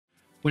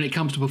When it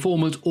comes to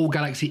performance, all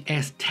Galaxy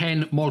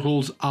S10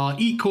 models are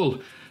equal.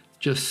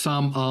 Just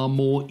some are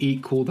more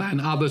equal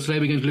than others. Today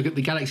we're going to look at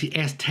the Galaxy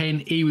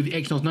S10e with the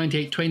Exynos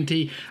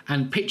 9820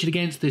 and pitch it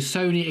against the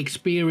Sony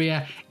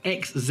Xperia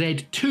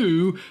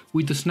XZ2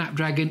 with the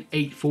Snapdragon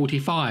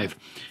 845.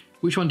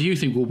 Which one do you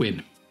think will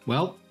win?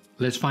 Well,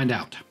 let's find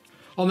out.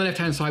 On the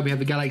left-hand side, we have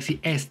the Galaxy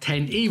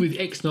S10e with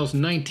Exynos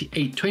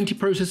 9820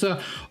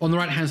 processor. On the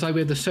right-hand side,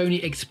 we have the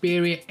Sony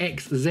Xperia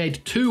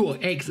XZ2 or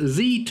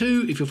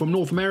XZ2, if you're from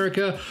North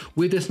America,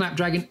 with the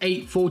Snapdragon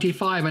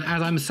 845. And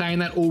as I'm saying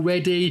that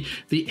already,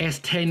 the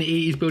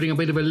S10e is building a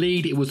bit of a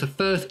lead. It was the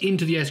first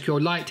into the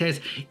SQLite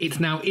test. It's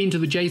now into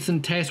the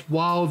JSON test,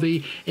 while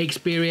the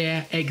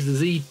Xperia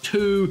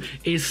XZ2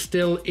 is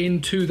still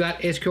into that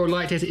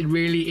SQLite test. It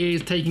really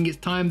is taking its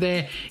time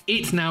there.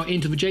 It's now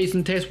into the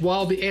JSON test,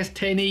 while the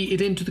S10e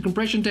is into the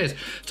compression test.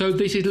 So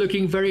this is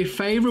looking very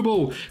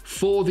favorable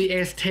for the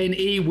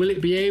S10e. Will it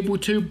be able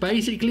to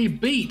basically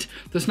beat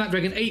the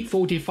Snapdragon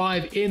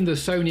 845 in the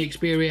Sony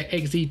Xperia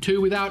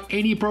XZ2 without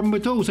any problem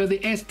at all? So the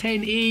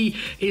S10e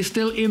is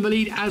still in the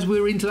lead as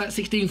we're into that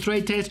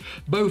 16-thread test.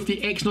 Both the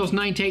Exynos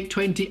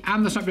 9820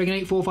 and the Snapdragon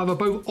 845 are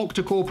both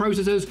octa-core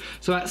processors,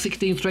 so that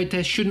 16-thread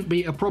test shouldn't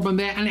be a problem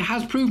there, and it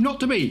has proved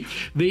not to be.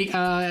 The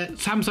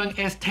Samsung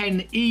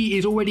S10e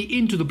is already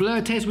into the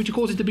blur test, which of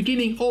course is the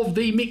beginning of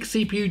the mixed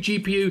CPU-GPU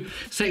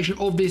section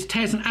of this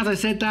test. And as I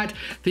said that,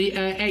 the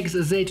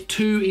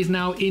XZ2 is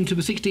now into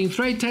the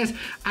 16-thread test,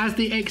 as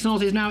the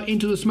Exynos is now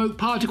into the smoke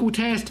particle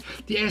test.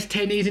 The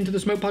S10 is into the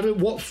smoke particle.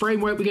 What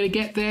frame rate are we going to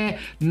get there?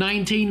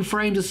 19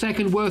 frames a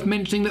second. Worth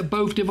mentioning that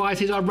both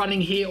devices are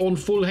running here on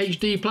full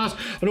HD+,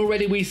 and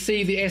already we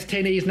see the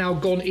S10e has now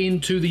gone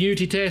into the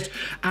Unity test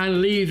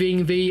and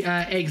leaving the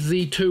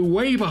XZ2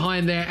 way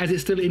behind there, as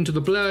it's still into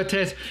the blur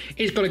test.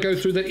 It's got to go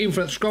through the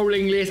infinite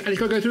scrolling list, and it's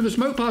got to go through the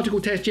smoke particle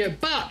test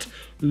yet, but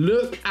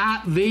look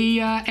at the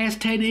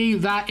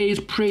S10e. That is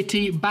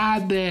pretty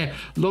bad there.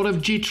 A lot of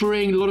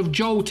jittering, a lot of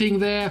jolting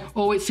there.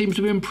 Oh, it seems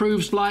to have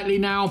improved slightly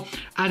now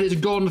as it's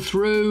gone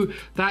through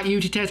that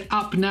Unity test.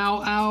 Up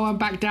now. Oh, and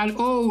back down.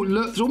 Oh,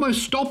 look, it's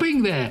almost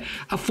stopping there.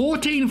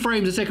 14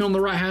 frames a second on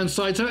the right-hand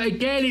side. So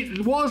again,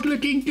 it was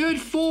looking good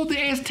for the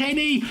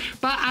S10e.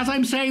 But as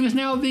I'm saying this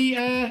now, the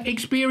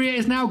Xperia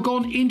has now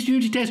gone into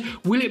Unity test.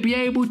 Will it be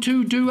able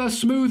to do a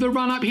smoother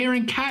run up here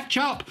and catch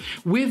up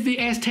with the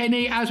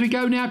S10e as we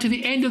go now to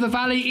the end of the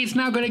valley? It's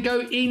now going to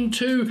go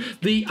into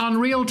the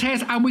Unreal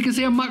test, and we can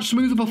see a much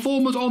smoother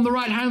performance on the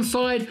right hand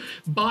side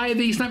by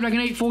the Snapdragon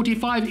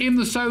 845 in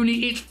the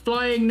Sony. It's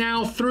flying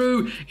now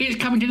through, it's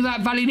coming into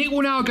that valley, and it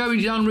will now go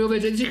into the Unreal.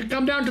 This could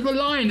come down to the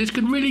line. This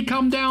could really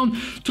come down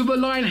to the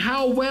line.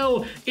 How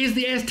well is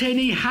the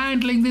S10e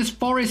handling this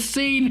forest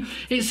scene?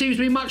 It seems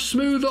to be much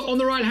smoother on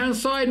the right hand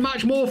side,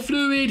 much more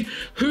fluid.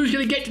 Who's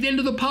going to get to the end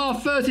of the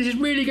path first? This is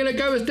really going to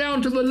go us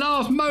down to the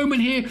last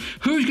moment here.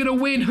 Who's going to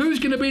win? Who's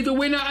going to be the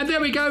winner? And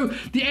there we go,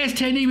 the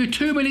S10e with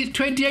 2 minutes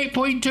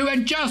 28.2,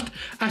 and just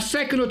a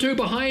second or two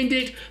behind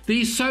it,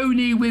 the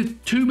Sony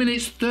with 2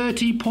 minutes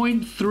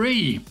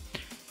 30.3.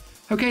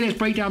 Okay, let's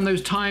break down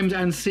those times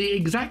and see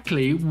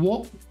exactly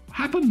what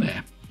happened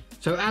there.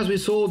 So as we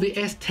saw, the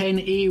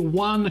S10e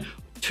won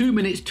 2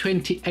 minutes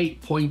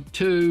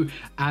 28.2,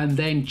 and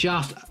then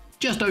just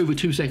over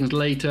 2 seconds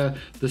later,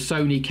 the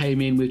Sony came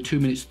in with 2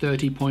 minutes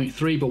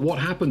 30.3. But what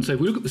happened? So if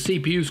we look at the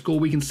CPU score,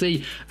 we can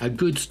see a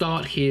good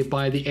start here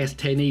by the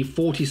S10e,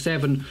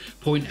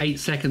 47.8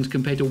 seconds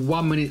compared to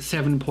 1 minute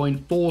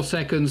 7.4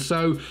 seconds.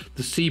 So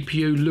the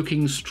CPU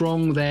looking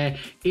strong there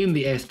in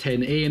the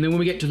S10e. And then when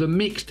we get to the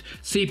mixed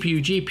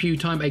CPU-GPU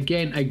time,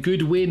 again, a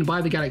good win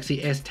by the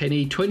Galaxy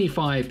S10e,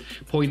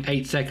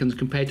 25.8 seconds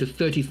compared to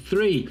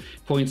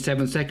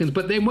 33.7 seconds.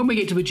 But then when we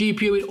get to the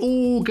GPU, it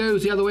all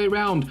goes the other way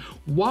around.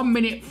 1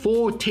 minute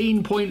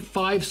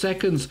 14.5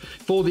 seconds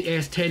for the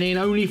S10e and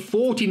only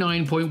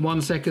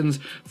 49.1 seconds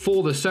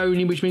for the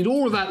Sony, which means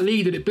all of that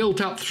lead that it built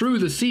up through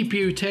the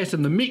CPU test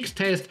and the mix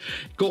test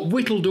got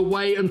whittled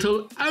away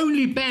until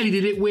only barely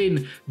did it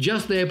win,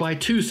 just there by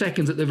 2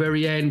 seconds at the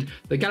very end.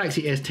 The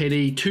Galaxy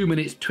S10e, 2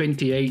 minutes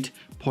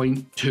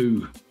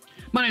 28.2.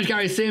 My name's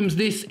Gary Sims,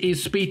 this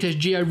is SpeedTest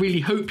G. I really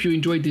hope you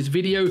enjoyed this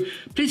video.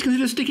 Please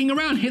consider sticking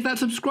around, hit that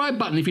subscribe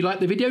button. If you like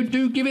the video,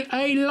 do give it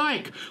a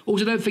like.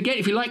 Also, don't forget,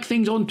 if you like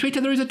things on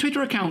Twitter, there is a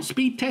Twitter account,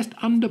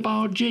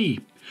 SpeedTest_G.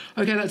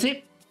 Okay, that's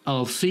it.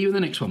 I'll see you in the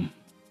next one.